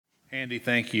Andy,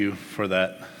 thank you for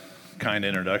that kind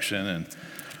introduction and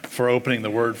for opening the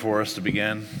word for us to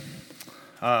begin.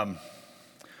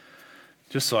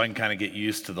 Just so I can kind of get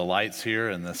used to the lights here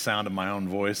and the sound of my own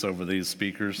voice over these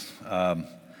speakers,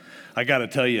 I got to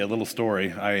tell you a little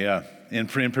story. In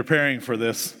preparing for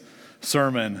this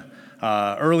sermon,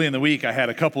 early in the week, I had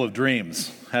a couple of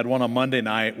dreams. I had one on Monday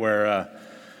night where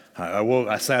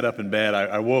I sat up in bed.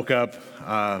 I woke up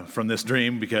from this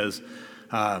dream because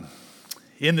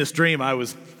in this dream, I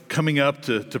was coming up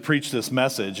to preach this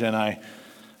message, and I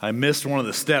missed one of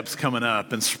the steps coming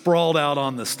up and sprawled out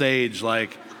on the stage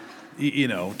like,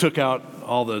 took out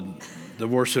all the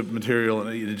worship material,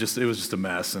 and it was just a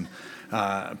mess. And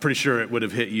I'm pretty sure it would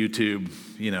have hit YouTube,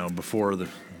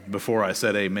 before I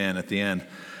said amen at the end.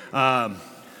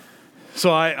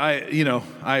 So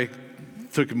I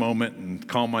took a moment and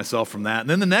calmed myself from that. And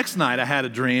then the next night, I had a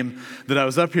dream that I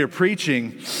was up here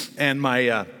preaching, and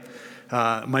my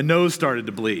nose started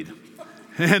to bleed.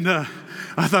 And I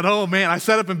thought, oh man, I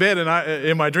sat up in bed, and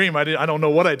in my dream, I don't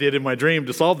know what I did in my dream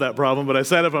to solve that problem, but I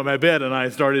sat up on my bed and I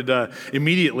started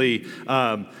immediately,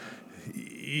 trying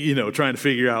to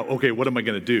figure out, okay, what am I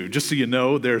going to do? Just so you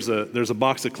know, there's a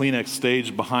box of Kleenex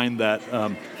staged behind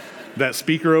that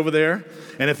speaker over there.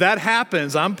 And if that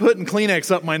happens, I'm putting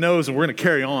Kleenex up my nose and we're going to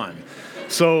carry on.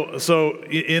 So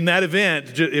in that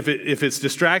event, if it's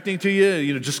distracting to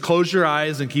you, just close your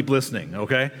eyes and keep listening,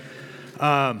 okay?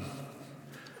 I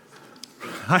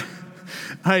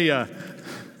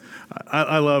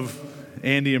love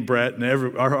Andy and Brett and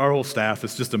our whole staff.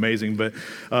 It's just amazing. But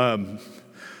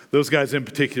those guys in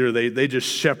particular, they just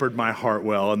shepherd my heart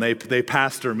well, and they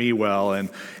pastor me well.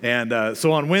 And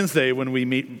so on Wednesday when we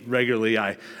meet regularly,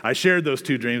 I shared those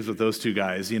two dreams with those two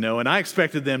guys, and I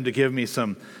expected them to give me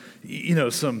some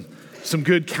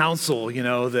good counsel,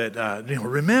 that,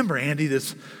 remember, Andy,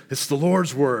 it's the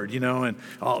Lord's word, and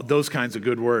all those kinds of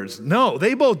good words. No,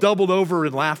 they both doubled over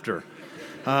in laughter.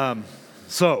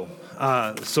 So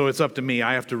it's up to me.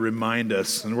 I have to remind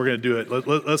us, and we're going to do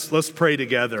it. Let's pray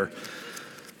together.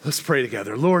 Let's pray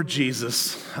together. Lord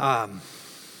Jesus, God,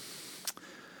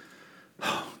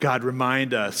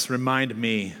 remind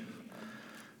me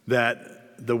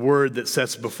that the word that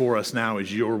sets before us now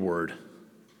is your word.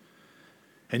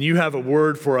 And you have a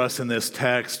word for us in this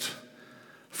text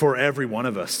for every one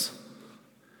of us.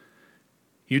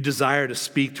 You desire to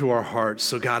speak to our hearts.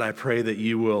 So God, I pray that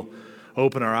you will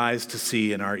open our eyes to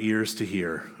see and our ears to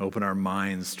hear. Open our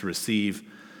minds to receive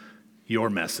your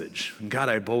message. And God,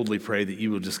 I boldly pray that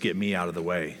you will just get me out of the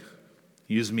way.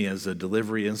 Use me as a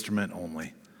delivery instrument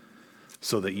only,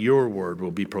 so that your word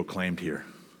will be proclaimed here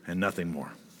and nothing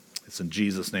more. It's in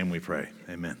Jesus' name we pray.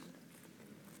 Amen.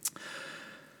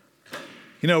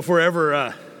 If we're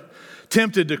ever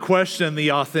tempted to question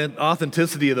the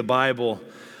authenticity of the Bible,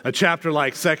 a chapter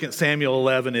like 2 Samuel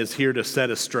 11 is here to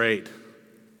set us straight.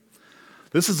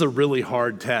 This is a really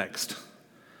hard text.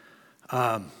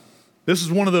 This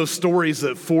is one of those stories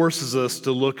that forces us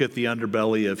to look at the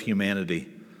underbelly of humanity.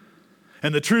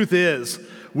 And the truth is,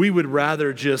 we would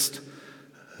rather just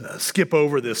skip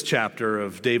over this chapter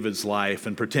of David's life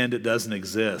and pretend it doesn't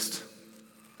exist,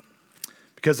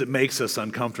 because it makes us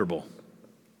uncomfortable.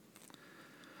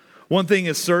 One thing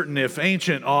is certain: if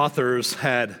ancient authors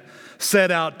had set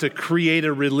out to create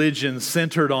a religion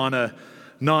centered on a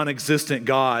non-existent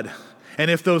God,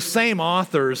 and if those same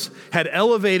authors had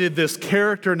elevated this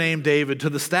character named David to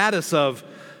the status of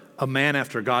a man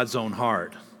after God's own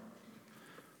heart,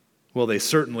 well, they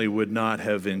certainly would not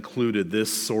have included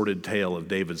this sordid tale of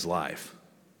David's life.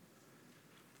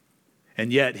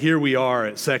 And yet, here we are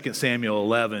at 2 Samuel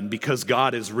 11 because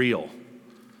God is real,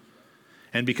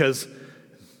 and because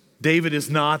David is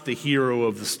not the hero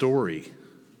of the story.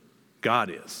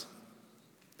 God is.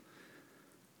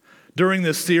 During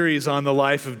this series on the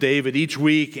life of David, each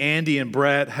week, Andy and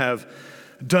Brett have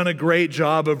done a great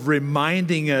job of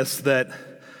reminding us that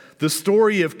the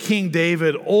story of King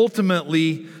David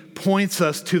ultimately points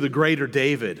us to the greater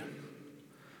David,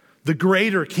 the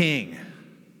greater king,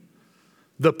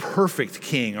 the perfect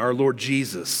king, our Lord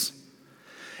Jesus.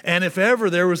 And if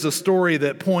ever there was a story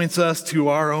that points us to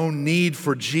our own need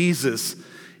for Jesus,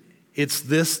 it's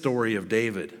this story of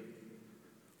David.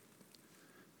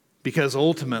 Because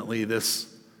ultimately, this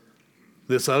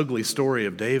ugly story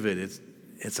of David,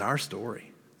 it's our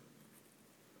story.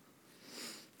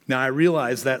 Now, I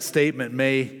realize that statement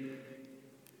may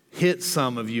hit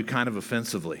some of you kind of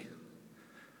offensively,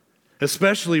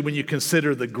 especially when you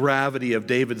consider the gravity of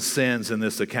David's sins in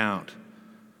this account.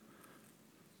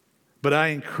 But I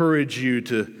encourage you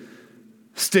to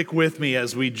stick with me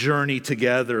as we journey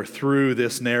together through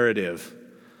this narrative.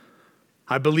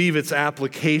 I believe its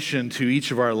application to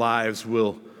each of our lives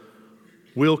will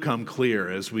come clear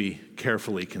as we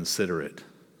carefully consider it.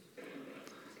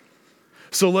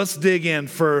 So let's dig in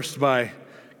first by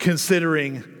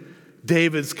considering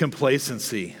David's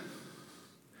complacency.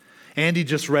 Andy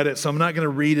just read it, so I'm not going to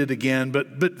read it again,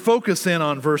 but focus in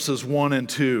on verses 1 and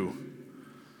 2.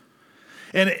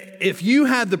 And if you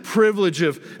had the privilege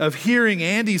of hearing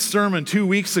Andy's sermon 2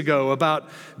 weeks ago about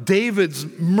David's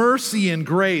mercy and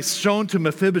grace shown to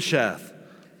Mephibosheth,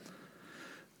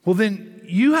 well then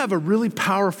you have a really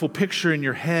powerful picture in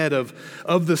your head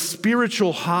of the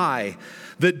spiritual high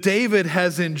that David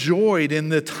has enjoyed in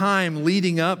the time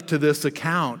leading up to this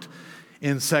account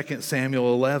in 2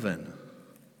 Samuel 11.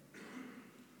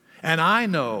 And I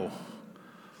know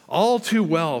all too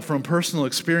well from personal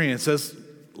experience, as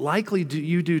likely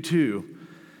you do too,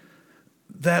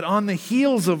 that on the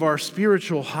heels of our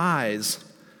spiritual highs,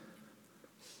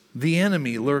 the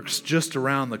enemy lurks just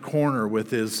around the corner with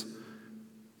his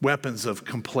weapons of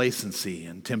complacency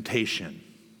and temptation.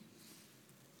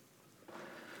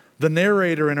 The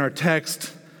narrator in our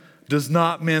text does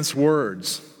not mince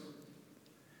words.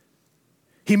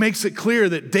 He makes it clear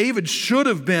that David should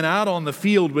have been out on the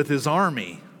field with his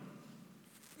army,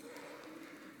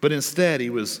 but instead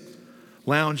he was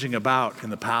lounging about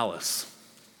in the palace.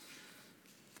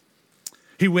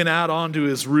 He went out onto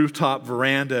his rooftop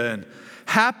veranda and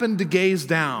happened to gaze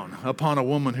down upon a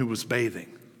woman who was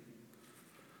bathing.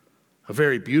 A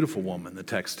very beautiful woman, the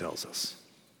text tells us.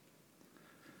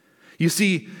 You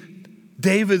see,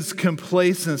 David's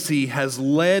complacency has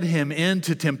led him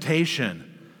into temptation.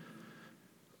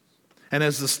 And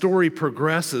as the story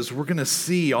progresses, we're going to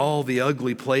see all the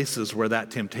ugly places where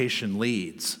that temptation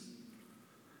leads.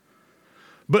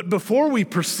 But before we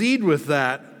proceed with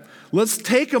that, let's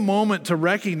take a moment to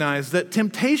recognize that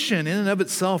temptation in and of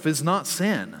itself is not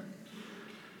sin.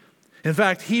 In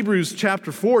fact, Hebrews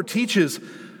chapter 4 teaches,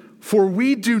 "For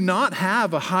we do not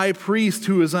have a high priest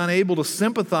who is unable to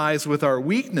sympathize with our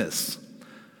weakness,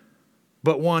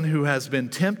 but one who has been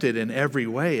tempted in every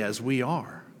way as we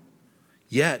are,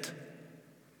 yet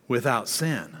without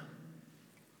sin."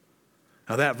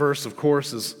 Now that verse, of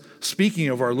course, is speaking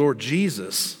of our Lord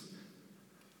Jesus.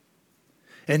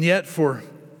 And yet for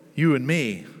you and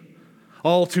me,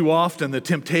 all too often the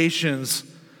temptations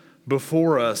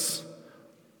before us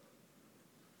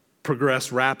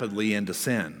progress rapidly into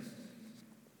sin,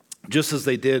 just as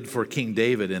they did for King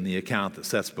David in the account that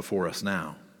sets before us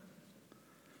now.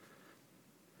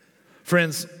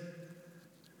 Friends,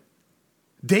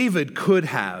 David could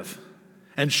have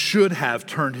and should have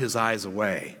turned his eyes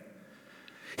away.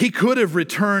 He could have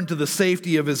returned to the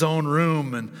safety of his own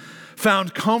room and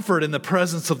found comfort in the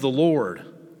presence of the Lord.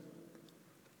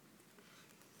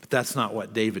 But that's not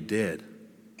what David did.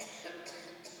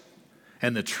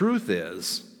 And the truth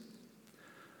is,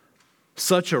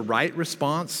 such a right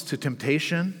response to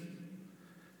temptation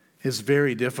is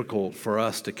very difficult for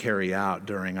us to carry out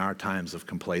during our times of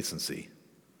complacency.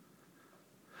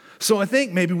 So I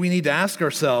think maybe we need to ask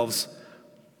ourselves,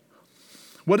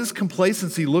 what does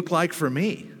complacency look like for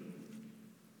me?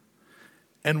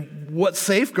 And what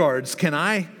safeguards can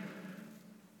I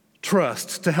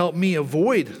trust to help me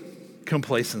avoid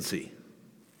complacency?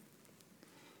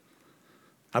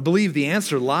 I believe the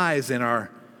answer lies in our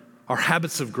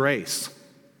habits of grace.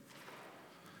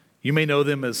 You may know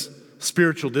them as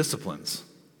spiritual disciplines.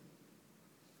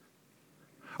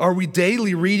 Are we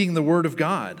daily reading the Word of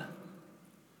God?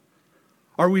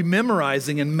 Are we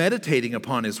memorizing and meditating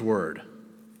upon His Word?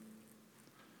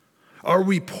 Are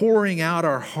we pouring out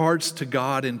our hearts to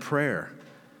God in prayer?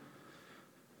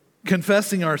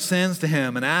 Confessing our sins to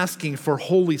Him and asking for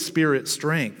Holy Spirit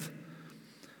strength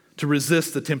to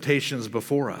resist the temptations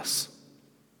before us?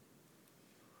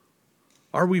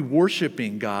 Are we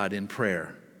worshiping God in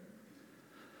prayer,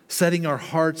 setting our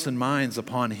hearts and minds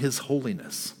upon His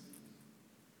holiness?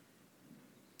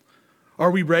 Are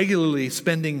we regularly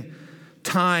spending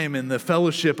time in the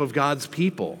fellowship of God's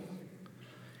people,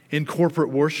 in corporate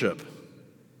worship,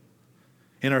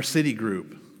 in our city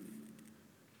group,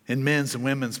 in men's and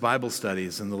women's Bible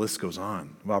studies, and the list goes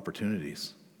on of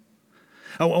opportunities?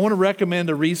 I want to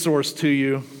recommend a resource to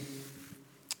you.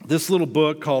 This little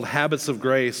book called Habits of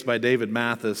Grace by David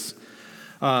Mathis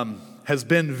has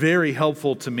been very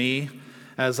helpful to me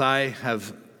as I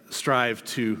have strived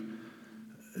to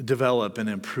develop and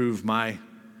improve my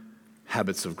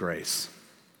habits of grace.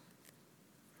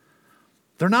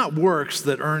 They're not works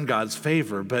that earn God's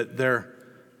favor, but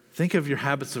think of your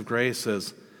habits of grace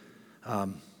as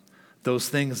those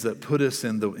things that put us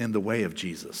in the way of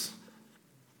Jesus.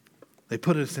 They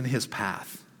put us in His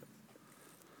path.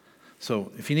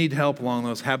 So if you need help along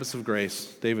those habits of grace,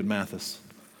 David Mathis.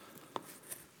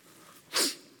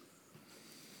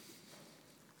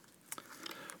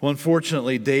 Well,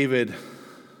 unfortunately, David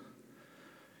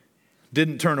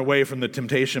didn't turn away from the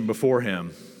temptation before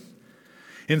him.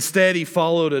 Instead, he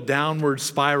followed a downward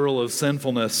spiral of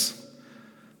sinfulness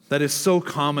that is so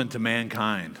common to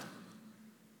mankind.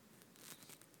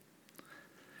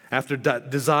 After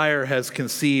desire has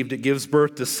conceived, it gives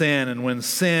birth to sin, and when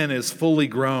sin is fully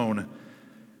grown,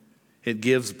 it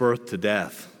gives birth to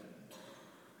death,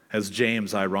 as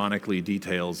James ironically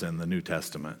details in the New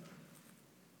Testament.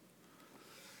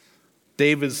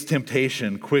 David's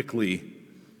temptation quickly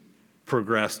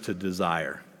progressed to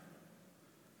desire,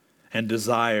 and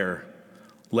desire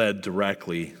led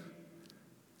directly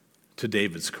to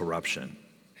David's corruption.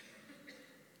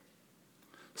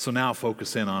 So now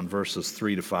focus in on verses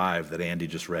 3 to 5 that Andy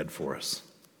just read for us.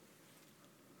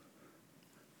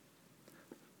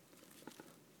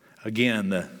 Again,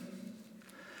 the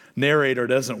narrator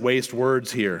doesn't waste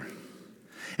words here.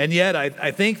 And yet, I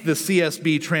think the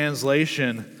CSB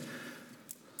translation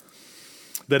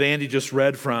that Andy just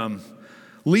read from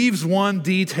leaves one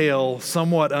detail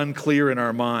somewhat unclear in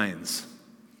our minds.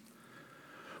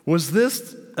 Was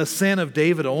this a sin of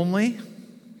David only?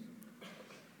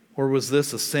 Or was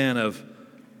this a sin of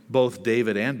both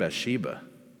David and Bathsheba?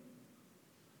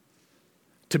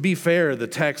 To be fair, the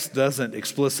text doesn't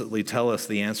explicitly tell us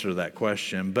the answer to that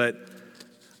question, but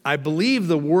I believe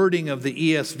the wording of the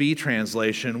ESV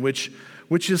translation, which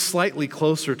is slightly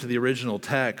closer to the original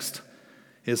text,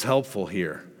 is helpful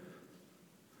here.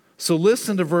 So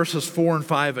listen to verses 4 and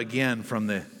 5 again from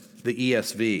the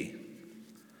ESV.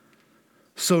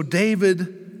 So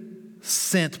David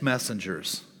sent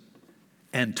messengers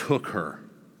and took her,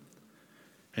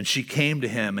 and she came to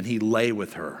him, and he lay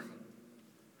with her.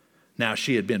 Now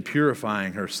she had been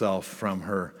purifying herself from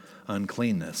her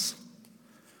uncleanness.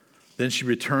 Then she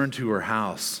returned to her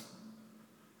house,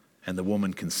 and the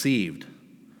woman conceived.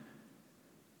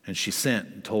 And she sent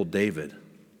and told David,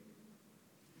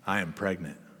 I am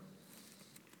pregnant.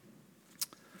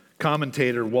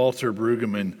 Commentator Walter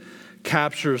Brueggemann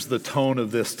captures the tone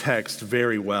of this text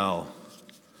very well.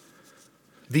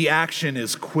 The action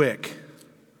is quick.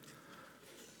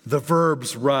 The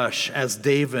verbs rush as the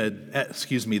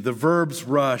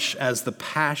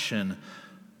passion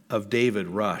of David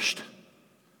rushed.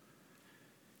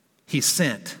 He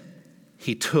sent,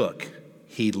 he took,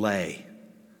 he lay.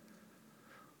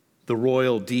 The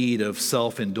royal deed of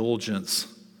self-indulgence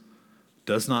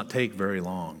does not take very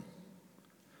long.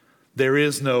 There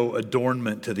is no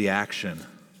adornment to the action.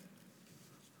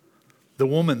 The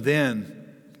woman then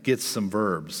gets some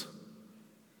verbs.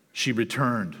 She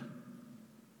returned.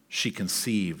 She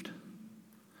conceived.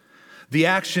 The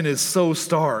action is so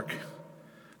stark.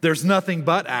 There's nothing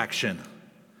but action.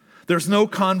 There's no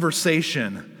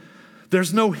conversation.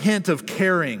 There's no hint of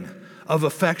caring, of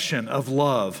affection, of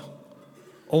love.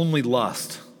 Only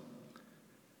lust.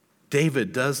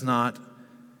 David does not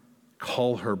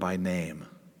call her by name.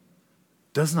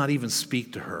 Does not even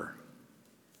speak to her.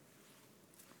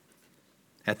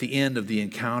 At the end of the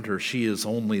encounter, she is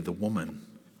only the woman.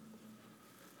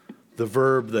 The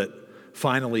verb that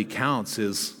finally counts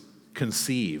is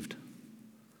conceived.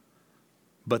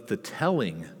 But the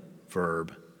telling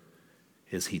verb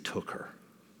is he took her.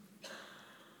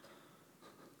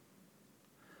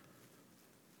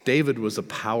 David was a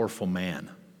powerful man.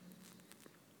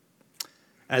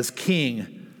 As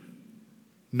king,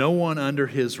 no one under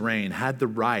his reign had the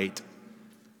right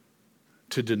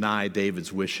to deny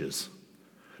David's wishes.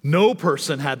 No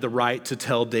person had the right to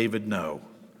tell David no.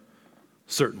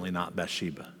 Certainly not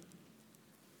Bathsheba.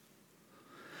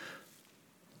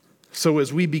 So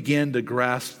as we begin to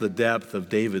grasp the depth of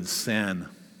David's sin,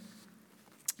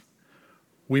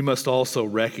 we must also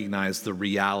recognize the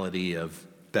reality of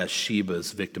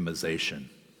Bathsheba's victimization.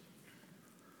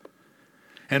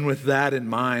 And with that in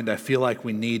mind, I feel like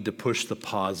we need to push the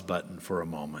pause button for a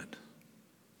moment.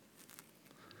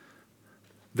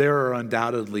 There are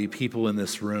undoubtedly people in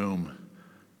this room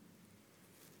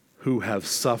who have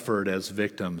suffered as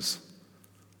victims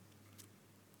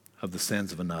of the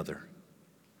sins of another,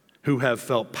 who have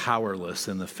felt powerless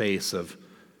in the face of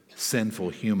sinful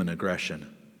human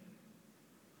aggression.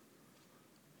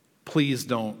 Please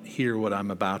don't hear what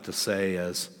I'm about to say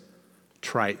as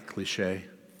trite cliche,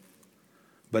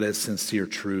 but as sincere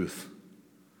truth.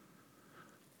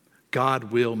 God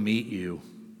will meet you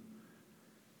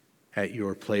at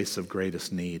your place of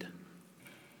greatest need.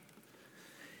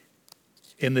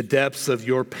 In the depths of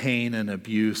your pain and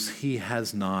abuse, He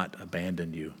has not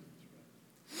abandoned you.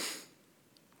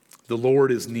 The Lord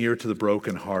is near to the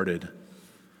brokenhearted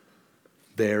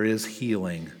there is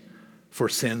healing for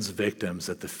sin's victims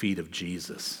at the feet of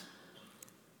Jesus.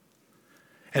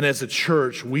 And as a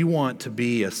church, we want to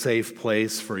be a safe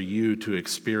place for you to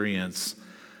experience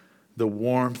the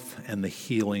warmth and the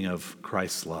healing of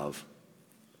Christ's love.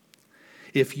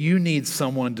 If you need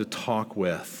someone to talk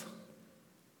with,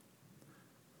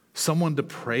 someone to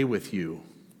pray with you,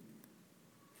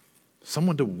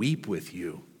 someone to weep with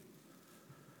you,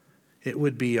 it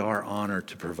would be our honor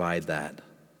to provide that.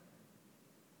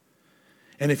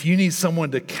 And if you need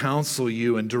someone to counsel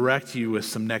you and direct you with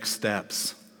some next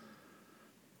steps,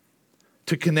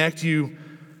 to connect you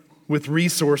with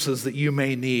resources that you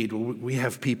may need, we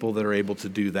have people that are able to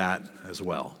do that as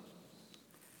well.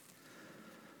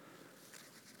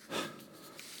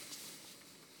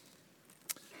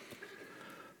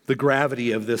 The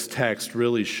gravity of this text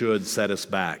really should set us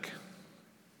back.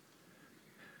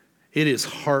 It is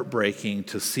heartbreaking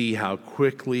to see how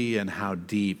quickly and how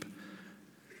deep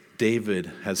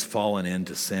David has fallen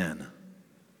into sin.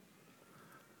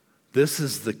 This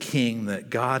is the king that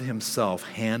God himself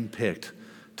handpicked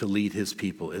to lead his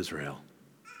people Israel.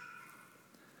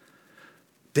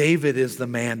 David is the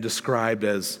man described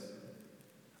as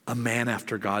a man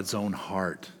after God's own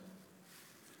heart.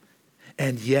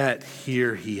 And yet,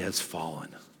 here he has fallen.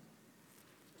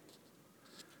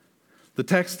 The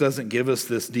text doesn't give us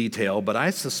this detail, but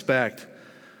I suspect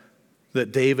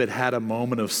that David had a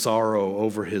moment of sorrow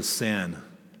over his sin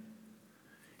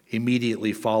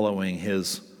immediately following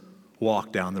his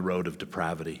walk down the road of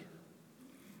depravity.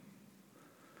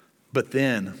 But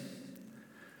then,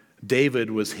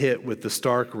 David was hit with the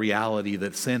stark reality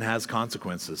that sin has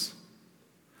consequences.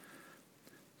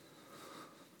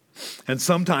 And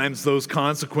sometimes those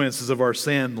consequences of our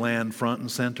sin land front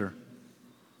and center.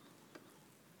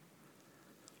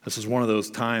 This is one of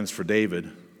those times for David.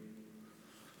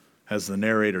 As the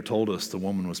narrator told us, the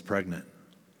woman was pregnant.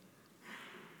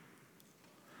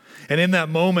 And in that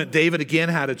moment, David again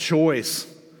had a choice.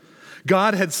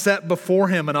 God had set before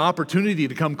him an opportunity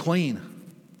to come clean.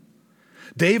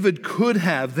 David could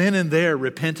have then and there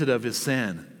repented of his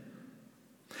sin.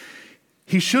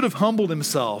 He should have humbled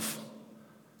himself,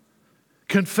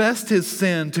 confessed his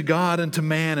sin to God and to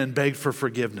man, and begged for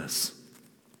forgiveness.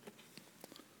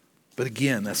 But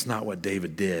again, that's not what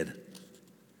David did.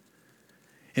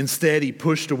 Instead, he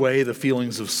pushed away the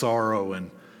feelings of sorrow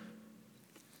and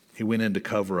he went into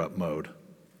cover-up mode,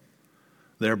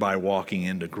 thereby walking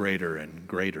into greater and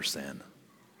greater sin.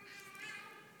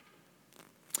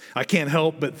 I can't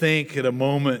help but think at a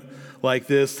moment like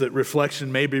this that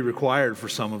reflection may be required for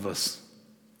some of us.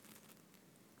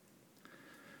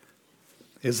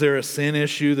 Is there a sin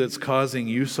issue that's causing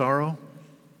you sorrow?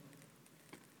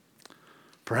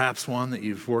 Perhaps one that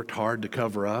you've worked hard to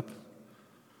cover up,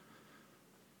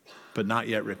 but not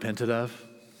yet repented of?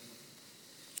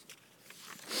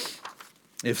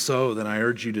 If so, then I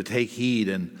urge you to take heed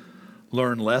and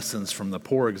learn lessons from the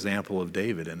poor example of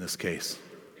David in this case.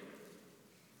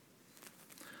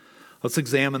 Let's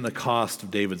examine the cost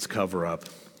of David's cover-up.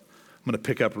 I'm going to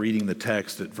pick up reading the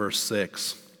text at verse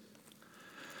 6.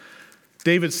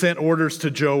 David sent orders to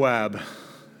Joab,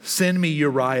 "Send me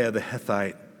Uriah the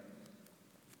Hittite."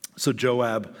 So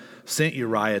Joab sent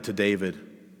Uriah to David.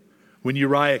 When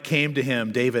Uriah came to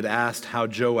him, David asked how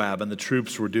Joab and the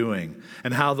troops were doing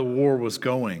and how the war was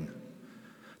going.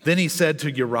 Then he said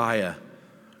to Uriah,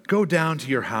 "Go down to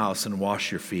your house and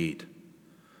wash your feet."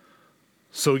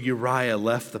 So Uriah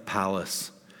left the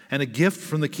palace, and a gift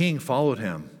from the king followed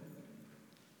him.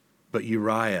 But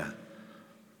Uriah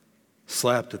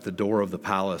slept at the door of the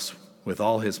palace with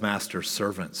all his master's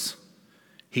servants.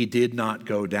 He did not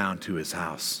go down to his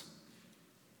house.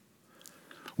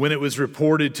 When it was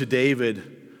reported to David,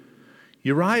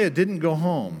 Uriah didn't go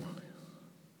home.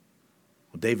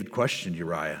 Well, David questioned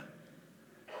Uriah.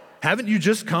 "Haven't you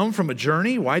just come from a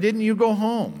journey? Why didn't you go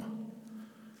home?"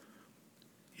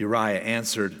 Uriah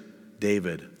answered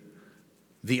David,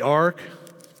 "The ark,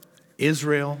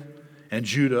 Israel, and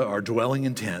Judah are dwelling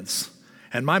in tents,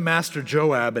 and my master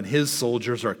Joab and his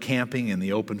soldiers are camping in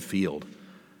the open field.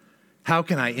 How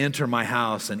can I enter my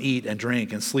house and eat and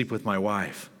drink and sleep with my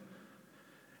wife?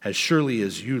 As surely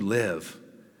as you live,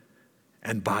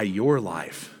 and by your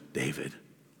life, David,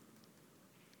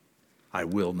 I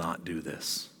will not do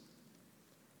this."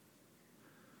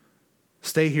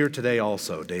 "Stay here today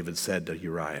also," David said to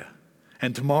Uriah,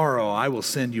 "and tomorrow I will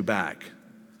send you back."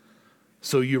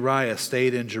 So Uriah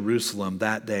stayed in Jerusalem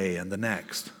that day and the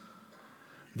next.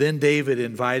 Then David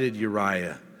invited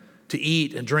Uriah to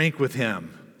eat and drink with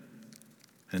him,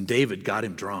 and David got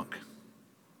him drunk.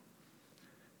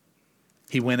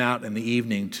 He went out in the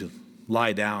evening to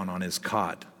lie down on his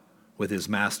cot with his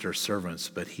master's servants,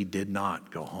 but he did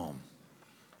not go home.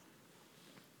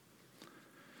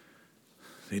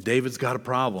 See, David's got a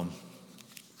problem.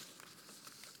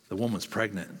 The woman's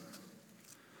pregnant.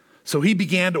 So he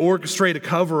began to orchestrate a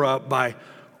cover-up by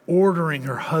ordering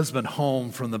her husband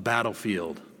home from the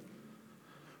battlefield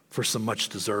for some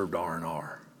much-deserved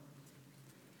R&R.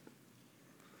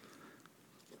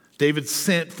 David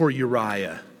sent for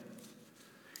Uriah.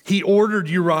 He ordered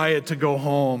Uriah to go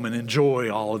home and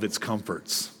enjoy all of its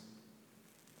comforts.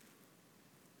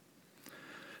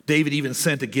 David even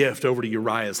sent a gift over to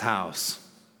Uriah's house,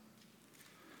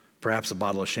 perhaps a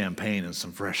bottle of champagne and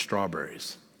some fresh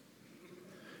strawberries.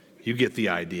 You get the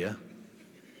idea.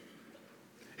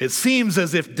 It seems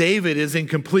as if David is in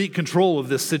complete control of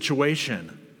this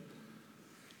situation.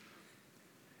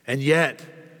 And yet,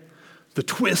 the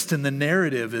twist in the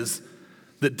narrative is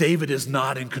that David is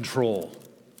not in control.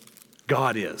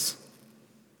 God is.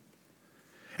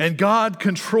 And God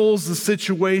controls the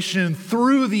situation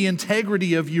through the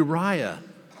integrity of Uriah.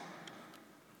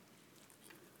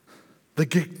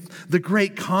 The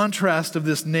great contrast of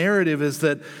this narrative is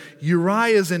that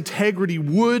Uriah's integrity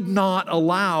would not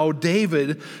allow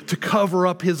David to cover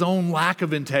up his own lack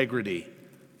of integrity.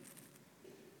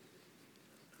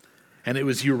 And it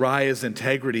was Uriah's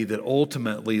integrity that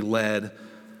ultimately led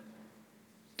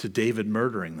to David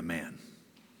murdering the man.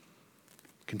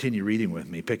 Continue reading with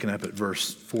me, picking up at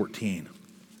verse 14.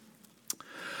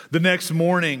 The next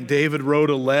morning, David wrote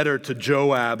a letter to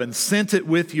Joab and sent it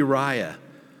with Uriah.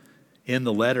 In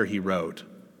the letter he wrote,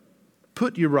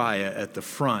 "Put Uriah at the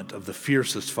front of the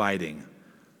fiercest fighting,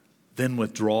 then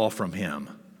withdraw from him,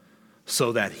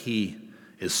 so that he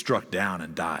is struck down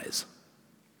and dies."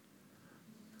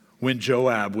 When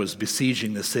Joab was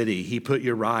besieging the city, he put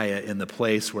Uriah in the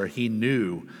place where he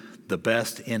knew the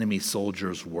best enemy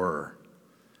soldiers were.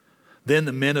 Then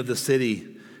the men of the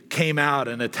city came out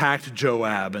and attacked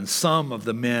Joab, and some of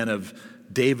the men of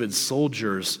David's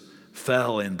soldiers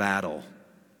fell in battle.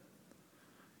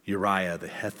 Uriah the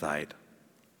Hittite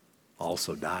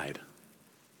also died.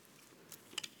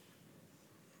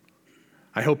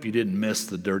 I hope you didn't miss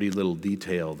the dirty little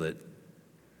detail that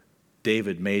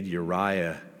David made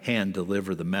Uriah hand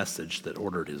deliver the message that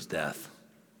ordered his death.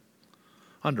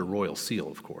 Under royal seal,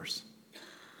 of course.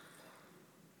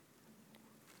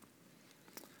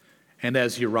 And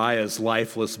as Uriah's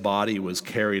lifeless body was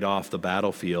carried off the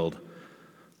battlefield,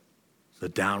 the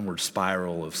downward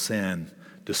spiral of sin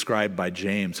described by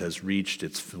James has reached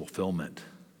its fulfillment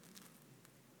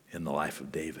in the life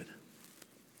of David.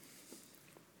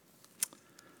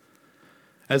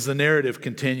 As the narrative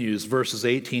continues, verses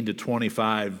 18 to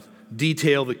 25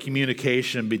 detail the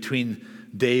communication between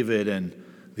David and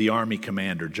the army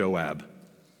commander, Joab.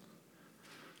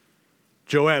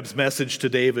 Joab's message to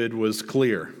David was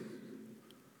clear.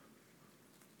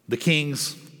 The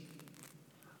king's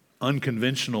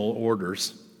unconventional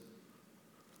orders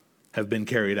have been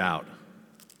carried out,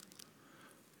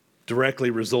 directly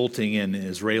resulting in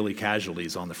Israeli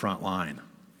casualties on the front line,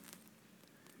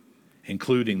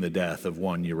 including the death of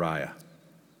one Uriah.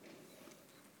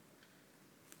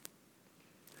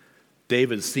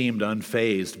 David seemed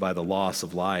unfazed by the loss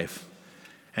of life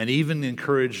and even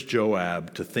encouraged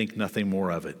Joab to think nothing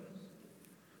more of it.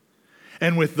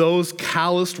 And with those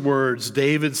calloused words,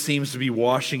 David seems to be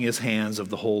washing his hands of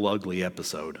the whole ugly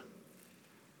episode.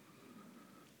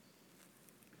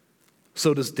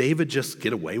 So does David just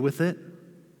get away with it?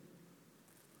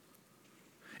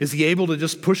 Is he able to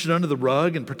just push it under the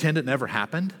rug and pretend it never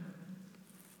happened?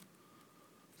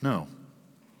 No.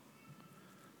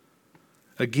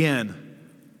 Again,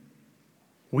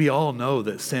 we all know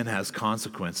that sin has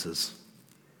consequences,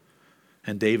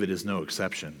 and David is no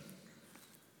exception.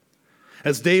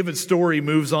 As David's story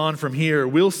moves on from here,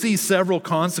 we'll see several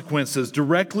consequences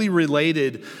directly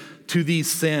related to these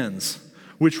sins,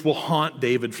 which will haunt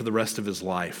David for the rest of his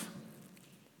life.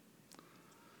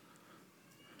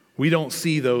 We don't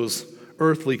see those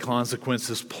earthly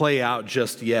consequences play out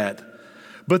just yet,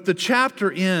 but the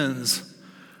chapter ends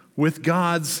with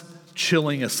God's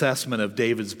chilling assessment of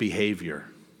David's behavior.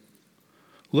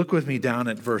 Look with me down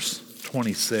at verse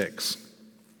 26.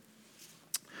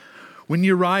 When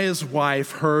Uriah's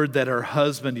wife heard that her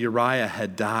husband Uriah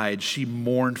had died, she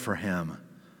mourned for him.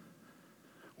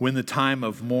 When the time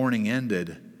of mourning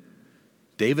ended,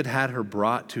 David had her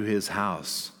brought to his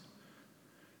house.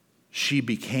 She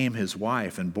became his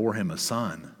wife and bore him a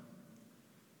son.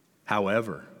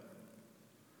 However,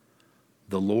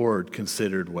 the Lord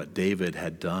considered what David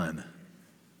had done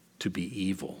to be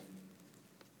evil.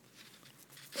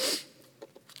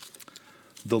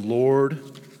 The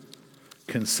Lord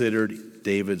considered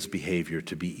David's behavior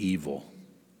to be evil.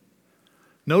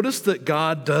 Notice that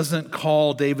God doesn't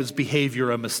call David's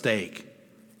behavior a mistake.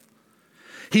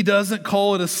 He doesn't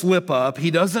call it a slip up. He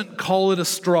doesn't call it a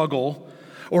struggle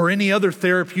or any other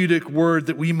therapeutic word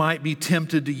that we might be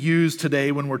tempted to use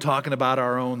today when we're talking about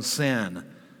our own sin.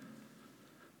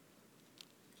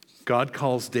 God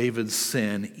calls David's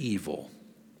sin evil.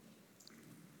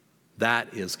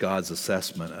 That is God's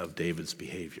assessment of David's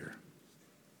behavior.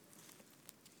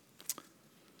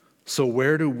 So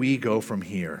where do we go from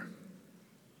here?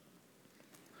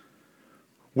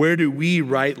 Where do we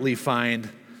rightly find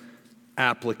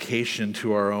application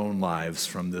to our own lives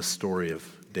from this story of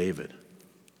David?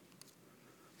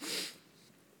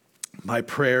 My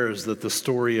prayer is that the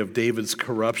story of David's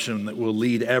corruption that will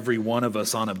lead every one of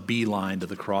us on a beeline to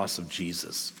the cross of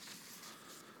Jesus.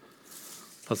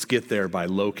 Let's get there by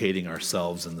locating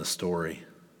ourselves in the story.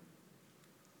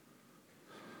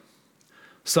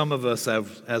 Some of us,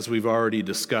 as we've already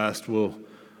discussed, will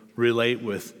relate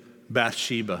with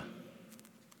Bathsheba,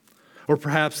 or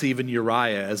perhaps even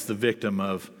Uriah as the victim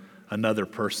of another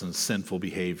person's sinful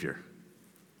behavior.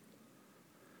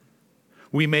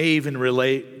 We may even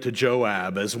relate to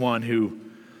Joab as one who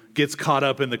gets caught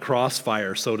up in the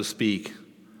crossfire, so to speak,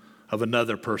 of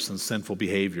another person's sinful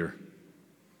behavior.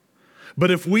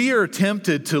 But if we are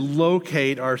tempted to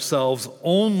locate ourselves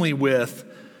only with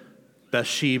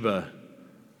Bathsheba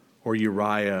or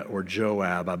Uriah or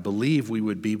Joab, I believe we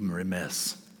would be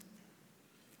remiss.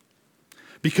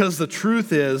 Because the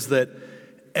truth is that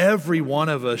every one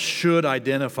of us should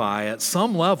identify at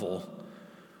some level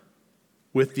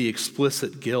with the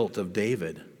explicit guilt of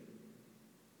David.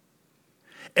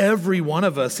 Every one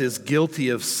of us is guilty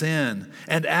of sin,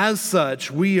 and as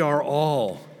such, we are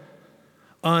all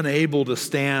unable to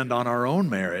stand on our own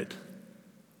merit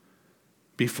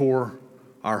before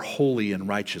our holy and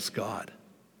righteous God.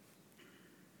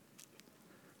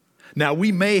 Now,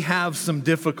 we may have some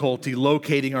difficulty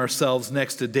locating ourselves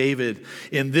next to David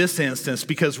in this instance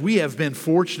because we have been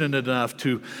fortunate enough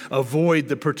to avoid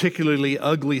the particularly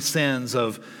ugly sins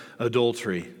of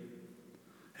adultery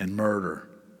and murder,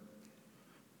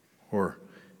 or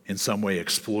in some way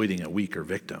exploiting a weaker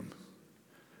victim.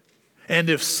 And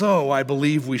if so, I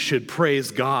believe we should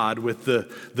praise God with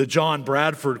the John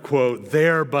Bradford quote,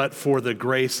 "There but for the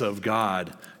grace of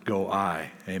God go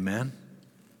I." Amen?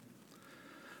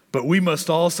 But we must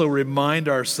also remind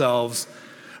ourselves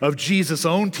of Jesus'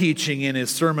 own teaching in his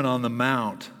Sermon on the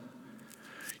Mount.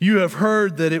 "You have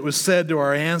heard that it was said to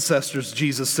our ancestors,"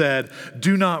 Jesus said,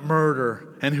 "do not murder,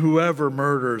 and whoever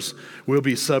murders will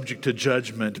be subject to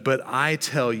judgment. But I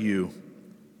tell you,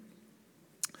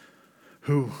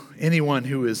 anyone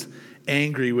who is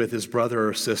angry with his brother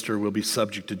or sister will be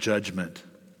subject to judgment.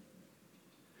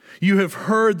 You have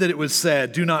heard that it was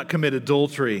said, 'Do not commit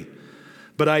adultery.'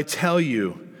 But I tell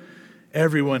you,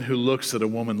 everyone who looks at a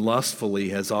woman lustfully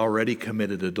has already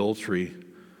committed adultery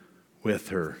with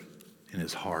her in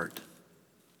his heart."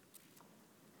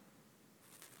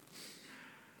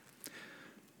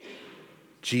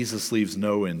 Jesus leaves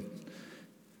no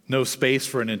space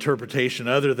for an interpretation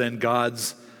other than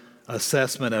God's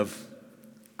assessment of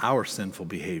our sinful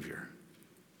behavior,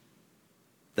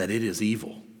 that it is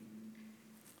evil,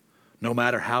 no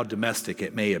matter how domestic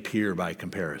it may appear by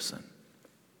comparison.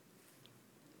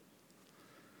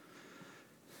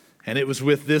 And it was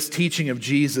with this teaching of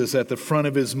Jesus at the front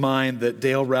of his mind that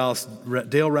Dale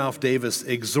Ralph Davis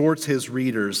exhorts his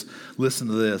readers. Listen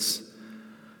to this.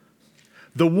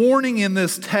 The warning in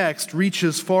this text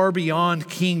reaches far beyond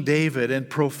King David and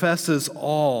touches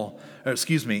all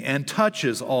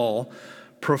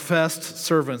professed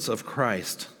servants of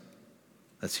Christ.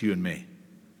 That's you and me.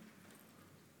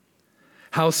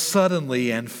 How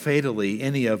suddenly and fatally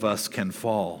any of us can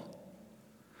fall.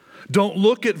 Don't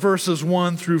look at verses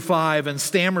 1 through 5 and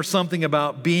stammer something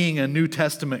about being a New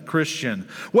Testament Christian.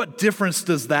 What difference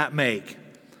does that make?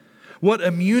 What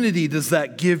immunity does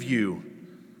that give you?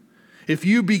 If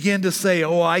you begin to say,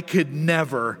 "Oh, I could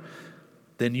never,"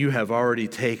 then you have already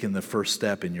taken the first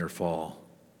step in your fall.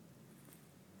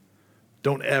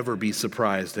 Don't ever be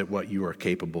surprised at what you are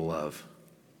capable of.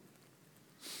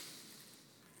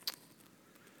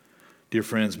 Dear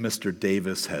friends, Mr.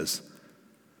 Davis has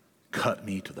cut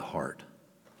me to the heart,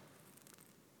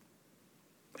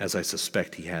 as I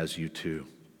suspect he has you too.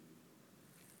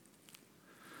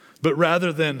 But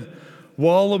rather than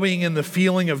wallowing in the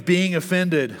feeling of being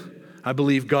offended, I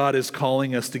believe God is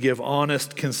calling us to give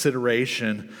honest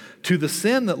consideration to the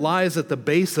sin that lies at the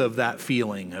base of that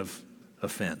feeling of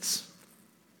offense.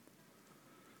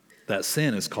 That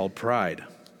sin is called pride.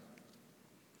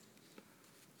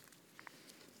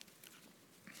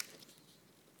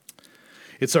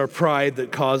 It's our pride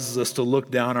that causes us to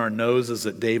look down our noses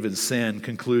at David's sin,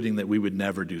 concluding that we would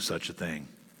never do such a thing.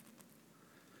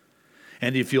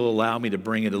 And if you'll allow me to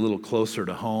bring it a little closer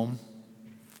to home,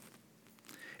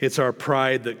 it's our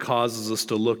pride that causes us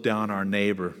to look down at our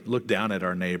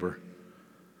neighbor,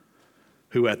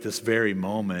 who at this very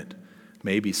moment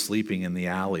may be sleeping in the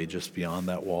alley just beyond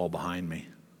that wall behind me.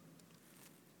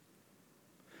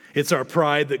 It's our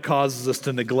pride that causes us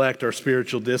to neglect our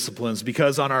spiritual disciplines,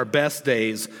 because on our best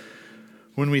days,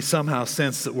 when we somehow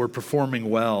sense that we're performing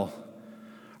well,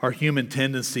 our human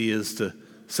tendency is to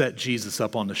set Jesus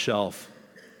up on the shelf.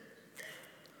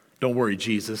 Don't worry,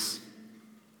 Jesus,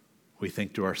 we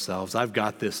think to ourselves, I've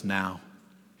got this now.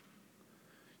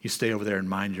 You stay over there and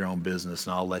mind your own business,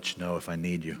 and I'll let you know if I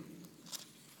need you.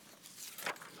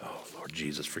 Oh, Lord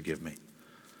Jesus, forgive me.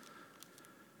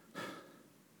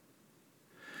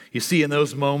 You see, in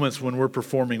those moments when we're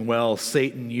performing well,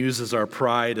 Satan uses our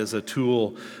pride as a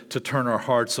tool to turn our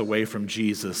hearts away from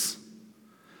Jesus,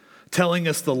 telling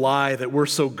us the lie that we're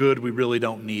so good we really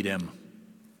don't need him.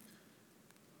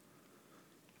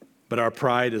 But our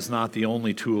pride is not the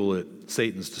only tool at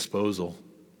Satan's disposal.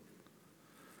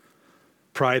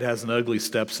 Pride has an ugly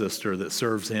stepsister that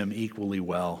serves him equally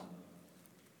well.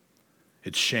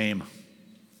 It's shame.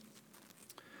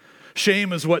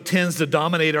 Shame is what tends to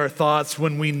dominate our thoughts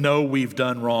when we know we've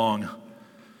done wrong,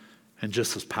 and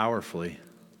just as powerfully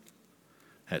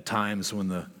at times when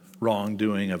the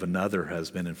wrongdoing of another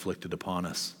has been inflicted upon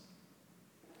us.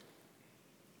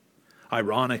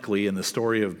 Ironically, in the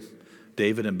story of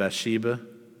David and Bathsheba,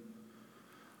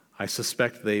 I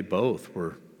suspect they both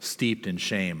were steeped in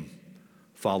shame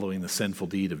following the sinful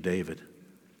deed of David.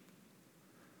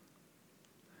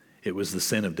 It was the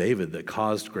sin of David that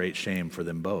caused great shame for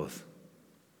them both.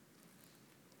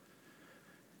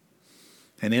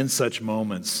 And in such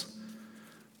moments,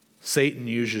 Satan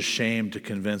uses shame to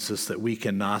convince us that we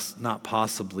cannot not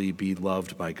possibly be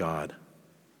loved by God.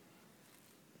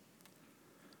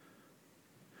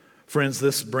 Friends,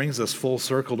 this brings us full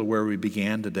circle to where we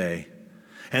began today.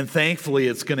 And thankfully,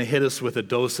 it's going to hit us with a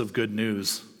dose of good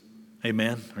news.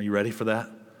 Amen? Are you ready for that?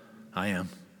 I am.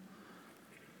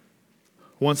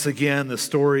 Once again, the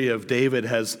story of David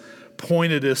has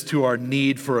pointed us to our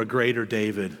need for a greater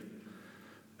David,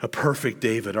 a perfect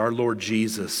David, our Lord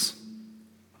Jesus.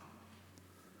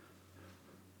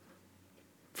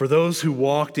 For those who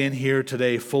walked in here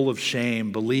today full of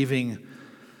shame, believing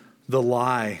the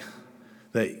lie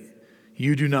that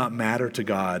you do not matter to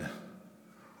God,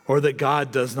 or that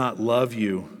God does not love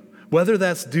you, whether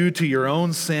that's due to your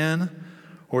own sin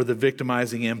or the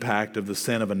victimizing impact of the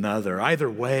sin of another, either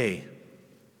way,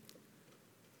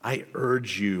 I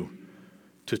urge you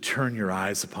to turn your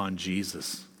eyes upon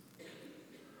Jesus.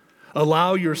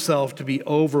 Allow yourself to be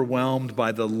overwhelmed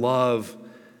by the love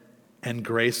and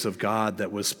grace of God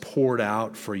that was poured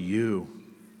out for you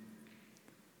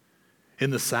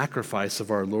in the sacrifice of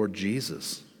our Lord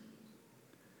Jesus.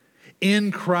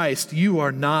 In Christ, you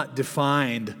are not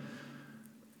defined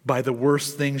by the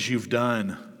worst things you've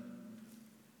done,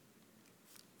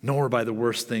 nor by the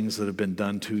worst things that have been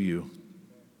done to you.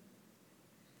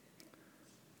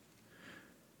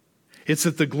 It's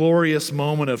at the glorious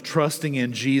moment of trusting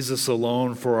in Jesus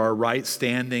alone for our right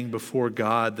standing before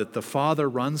God that the Father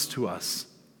runs to us,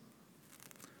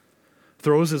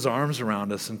 throws his arms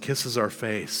around us and kisses our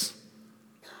face,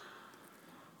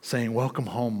 saying, "Welcome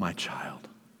home, my child."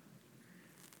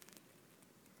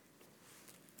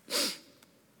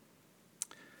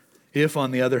 If,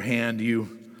 on the other hand,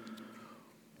 you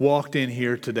walked in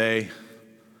here today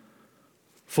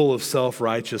full of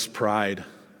self-righteous pride,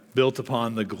 built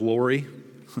upon the glory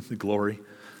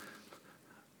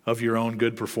of your own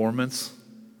good performance,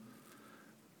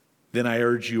 then I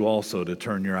urge you also to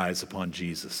turn your eyes upon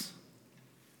Jesus.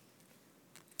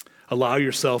 Allow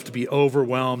yourself to be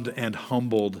overwhelmed and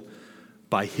humbled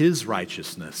by his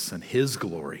righteousness and his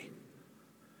glory.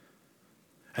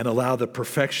 And allow the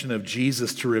perfection of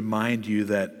Jesus to remind you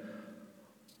that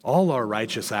all our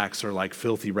righteous acts are like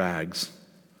filthy rags,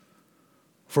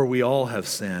 for we all have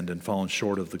sinned and fallen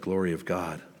short of the glory of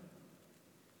God.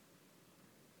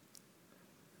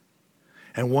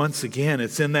 And once again,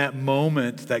 it's in that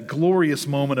moment, that glorious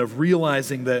moment of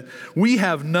realizing that we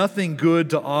have nothing good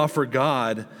to offer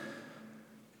God,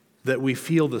 that we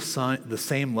feel the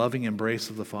same loving embrace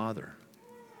of the Father.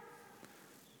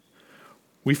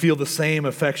 We feel the same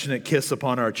affectionate kiss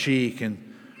upon our cheek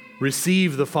and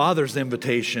receive the Father's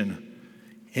invitation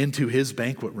into his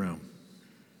banquet room.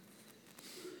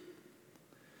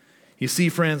 You see,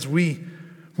 friends, we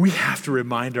have to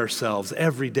remind ourselves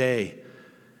every day,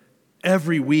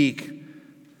 every week,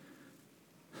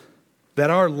 that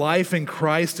our life in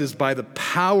Christ is by the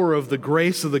power of the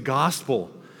grace of the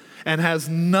gospel and has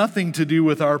nothing to do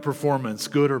with our performance,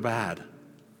 good or bad.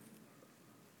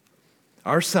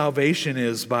 Our salvation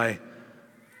is by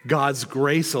God's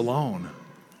grace alone,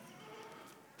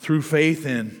 through faith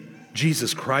in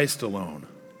Jesus Christ alone.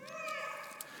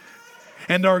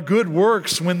 And our good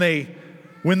works, when they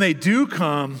do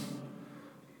come,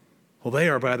 well, they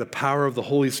are by the power of the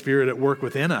Holy Spirit at work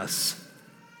within us.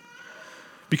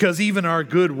 Because even our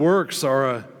good works are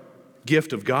a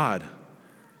gift of God,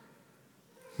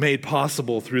 made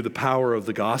possible through the power of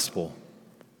the gospel.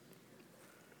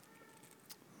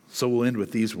 So we'll end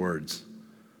with these words.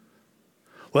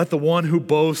 Let the one who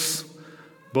boasts,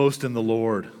 boast in the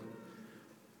Lord.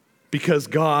 Because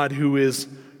God, who is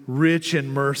rich in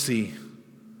mercy,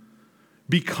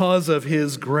 because of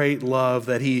his great love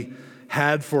that he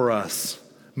had for us,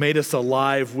 made us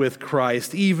alive with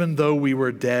Christ, even though we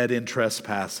were dead in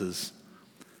trespasses.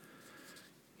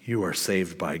 You are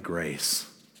saved by grace.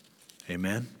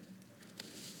 Amen.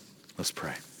 Let's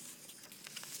pray.